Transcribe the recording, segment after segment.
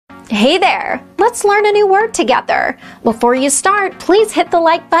Hey there! Let's learn a new word together. Before you start, please hit the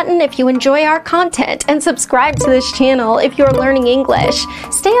like button if you enjoy our content and subscribe to this channel if you're learning English.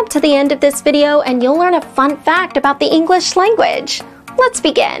 Stay up to the end of this video and you'll learn a fun fact about the English language. Let's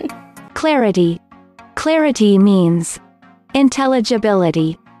begin. Clarity. Clarity means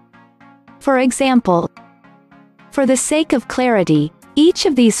intelligibility. For example, for the sake of clarity, each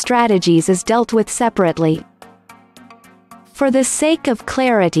of these strategies is dealt with separately. For the sake of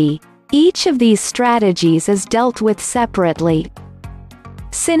clarity, each of these strategies is dealt with separately.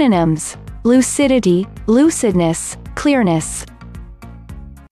 Synonyms: lucidity, lucidness, clearness.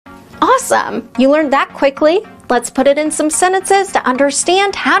 Awesome! You learned that quickly. Let's put it in some sentences to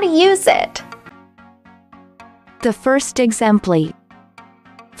understand how to use it. The first exempli.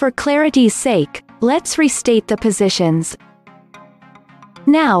 For clarity's sake, let's restate the positions.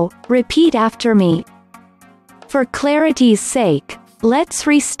 Now, repeat after me. For clarity's sake, let's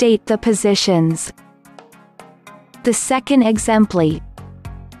restate the positions. The second exempli.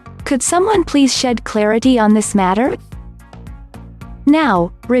 Could someone please shed clarity on this matter?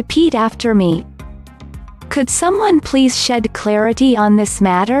 Now, repeat after me. Could someone please shed clarity on this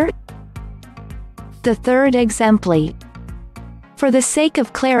matter? The third exempli. For the sake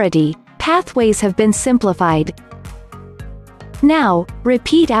of clarity, pathways have been simplified. Now,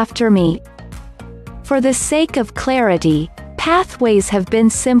 repeat after me. For the sake of clarity, pathways have been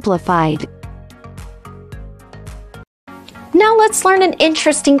simplified. Now let's learn an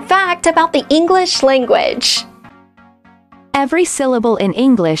interesting fact about the English language. Every syllable in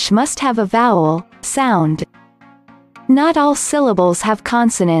English must have a vowel, sound. Not all syllables have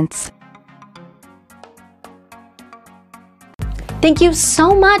consonants. Thank you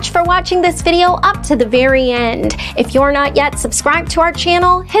so much for watching this video up to the very end. If you're not yet subscribed to our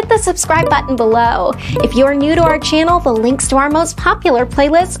channel, hit the subscribe button below. If you're new to our channel, the links to our most popular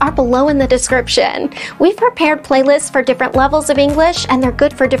playlists are below in the description. We've prepared playlists for different levels of English, and they're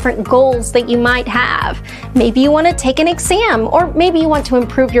good for different goals that you might have. Maybe you want to take an exam, or maybe you want to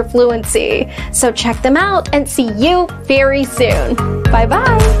improve your fluency. So check them out and see you very soon.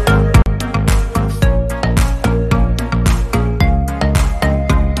 Bye-bye.